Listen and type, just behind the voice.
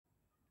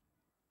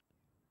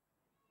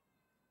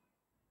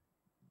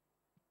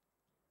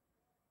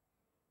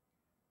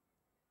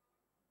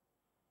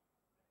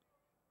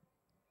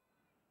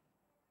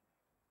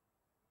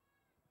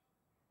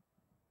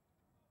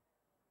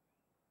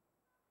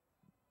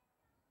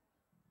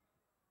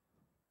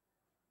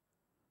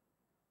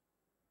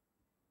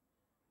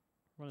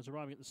Runners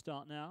arriving at the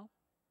start now.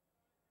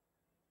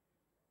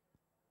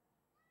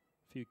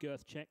 A few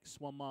girth checks,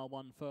 1 mile,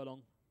 1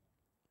 furlong.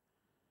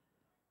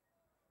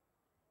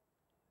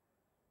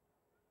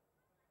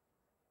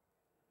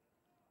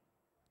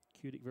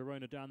 Cudic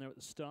Verona down there at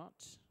the start.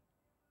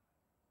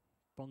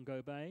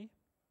 Bongo Bay.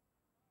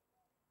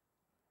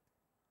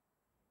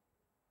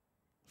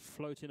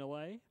 Floating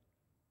away.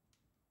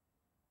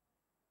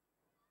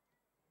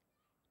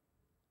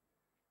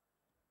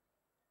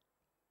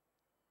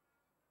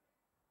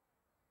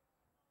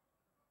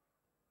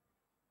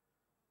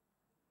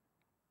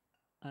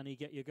 Annie,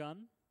 get your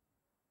gun.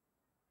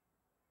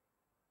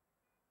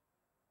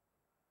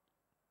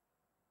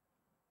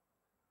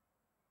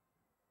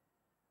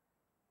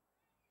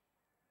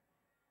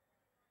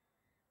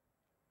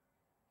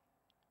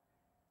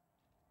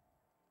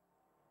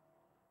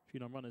 Few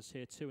non-runners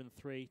here, 2 and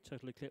 3.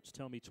 Total Eclipse,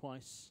 Tell Me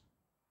Twice.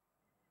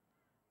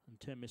 And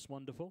 10 Miss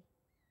Wonderful.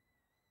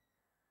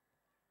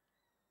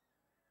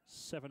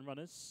 7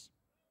 runners.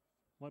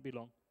 Won't be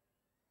long.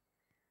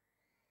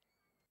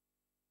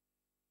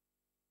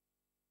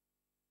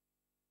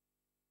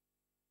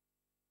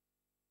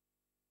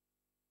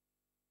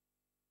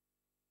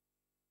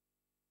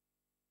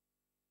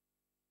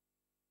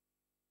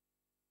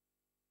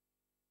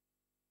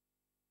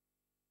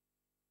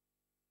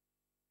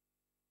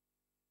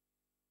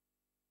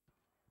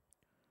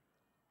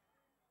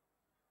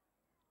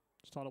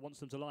 Tyler wants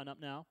them to line up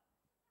now.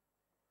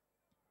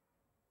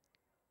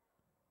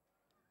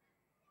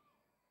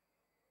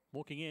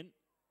 Walking in,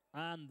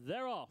 and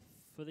they're off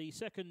for the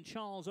second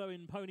Charles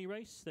Owen pony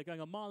race. They're going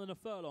 1 mile and a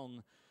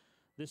furlong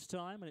this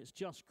time, and it's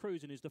Just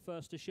Cruising who's the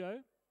first to show.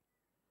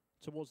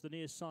 Towards the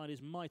near side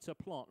is Mitre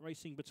Plot.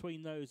 Racing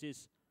between those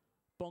is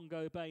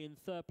Bongo Bay in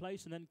 3rd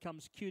place, and then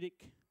comes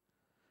Cudic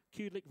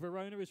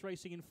Verona is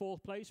racing in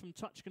 4th place. From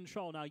Touch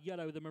Control now,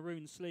 yellow with the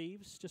maroon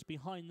sleeves. Just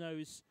behind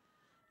those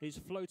is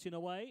Floating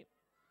Away.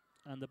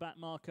 And the back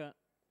marker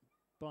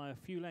by a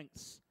few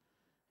lengths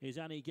is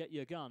Annie, Get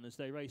Your Gun, as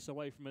they race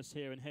away from us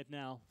here and head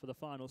now for the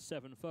final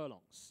 7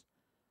 furlongs.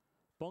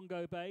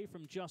 Bongo Bay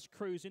from Just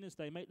Cruising as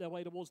they make their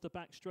way towards the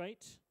back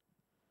straight.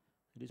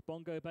 It is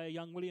Bongo Bay,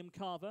 young William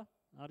Carver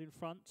out in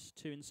front.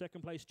 In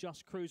 2nd place,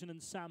 Just Cruising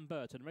and Sam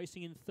Burton.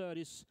 Racing in 3rd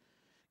is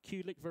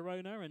Cudic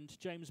Verona and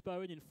James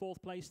Bowen. In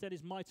 4th place, then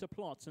is Mitre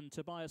Plot and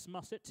Tobias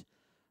Musset.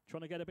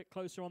 Trying to get a bit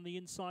closer on the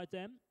inside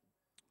then.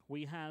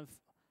 We have...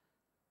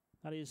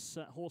 That is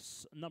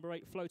horse number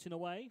 8, Floating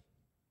Away.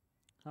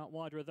 Out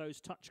wider are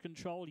those Touch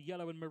Control,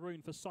 yellow and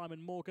maroon for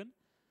Simon Morgan.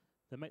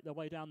 They make their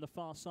way down the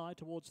far side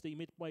towards the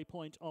midway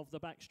point of the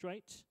back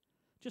straight.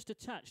 Just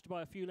attached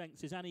by a few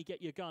lengths is Annie,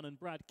 Get Your Gun and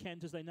Brad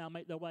Kent as they now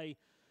make their way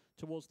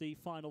towards the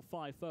final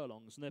 5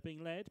 furlongs. And they're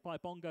being led by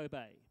Bongo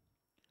Bay.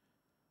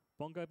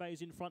 Bongo Bay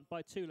is in front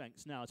by 2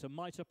 lengths now to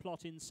Mitre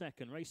Plot in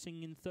 2nd.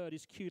 Racing in 3rd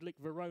is Cudic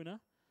Verona.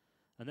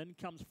 And then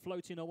comes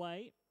Floating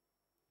Away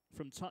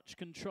from Touch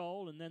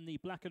Control, and then the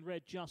black and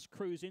red Just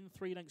Cruising.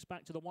 3 lengths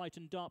back to the white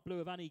and dark blue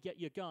of Annie, Get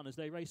Your Gun as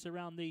they race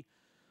around the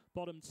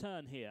bottom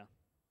turn here.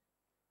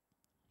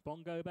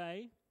 Bongo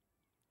Bay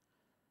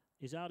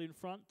is out in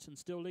front and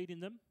still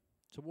leading them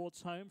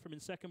towards home. From in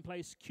 2nd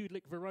place,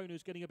 Cudic Verona,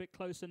 who's getting a bit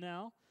closer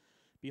now.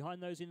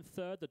 Behind those in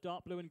 3rd, the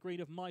dark blue and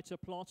green of Mitre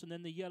Plot, and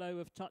then the yellow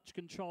of Touch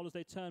Control as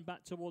they turn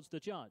back towards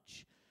the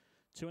judge.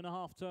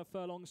 2.5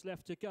 furlongs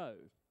left to go.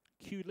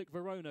 Cudic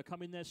Verona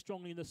coming there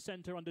strongly in the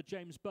centre under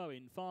James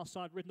Bowen. Far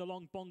side ridden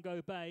along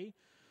Bongo Bay.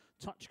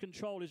 Touch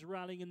Control is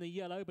rallying in the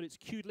yellow, but it's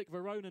Cudic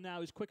Verona now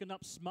who's quickened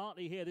up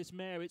smartly here, this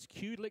mare. It's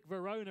Cudic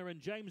Verona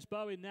and James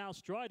Bowen now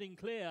striding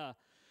clear.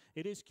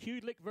 It is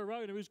Cudic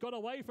Verona who's got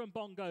away from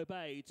Bongo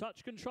Bay.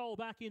 Touch Control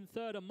back in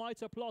 3rd and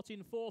Mitre Plot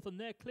in 4th, and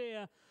they're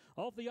clear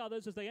of the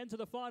others as they enter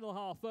the final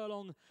half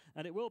furlong.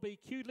 And it will be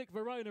Cudic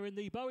Verona in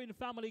the Bowen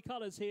family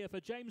colours here for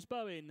James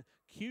Bowen.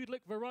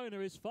 Cudic Verona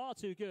is far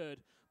too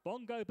good.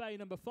 Bongo Bay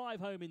number 5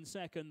 home in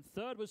 2nd.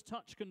 3rd was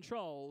Touch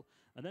Control,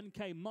 and then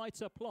came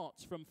Mitre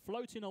Plot from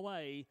Floating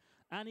Away.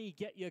 Annie,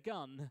 Get Your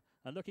Gun,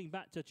 and looking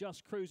back to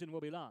Just Cruising will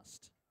be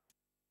last.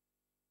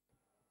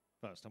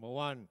 First number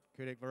 1,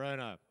 Cudic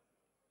Verona.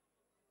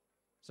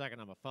 2nd,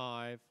 number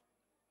 5.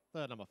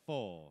 3rd, number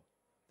 4.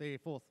 The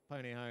 4th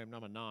pony home,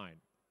 number 9.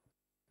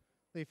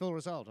 The full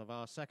result of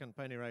our 2nd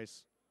pony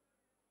race,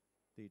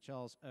 the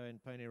Charles Owen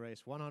pony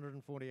race,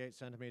 148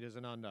 centimetres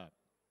and under.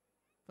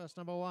 First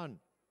number 1,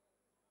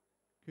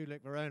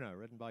 Cudic Verona,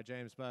 ridden by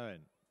James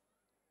Bowen.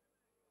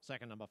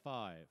 2nd, number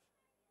 5,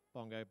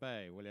 Bongo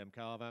Bay, William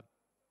Carver.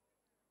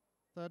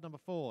 3rd, number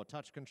 4,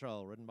 Touch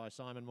Control, ridden by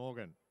Simon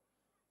Morgan.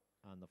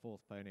 And the 4th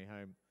pony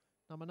home,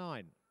 number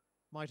 9,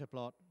 Mitre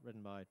Plot,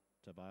 ridden by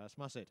Tobias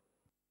Musset.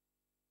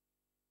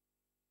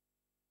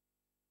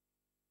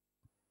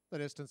 The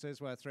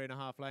distances were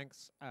 3.5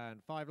 lengths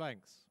and 5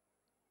 lengths.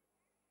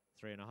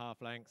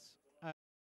 3.5 lengths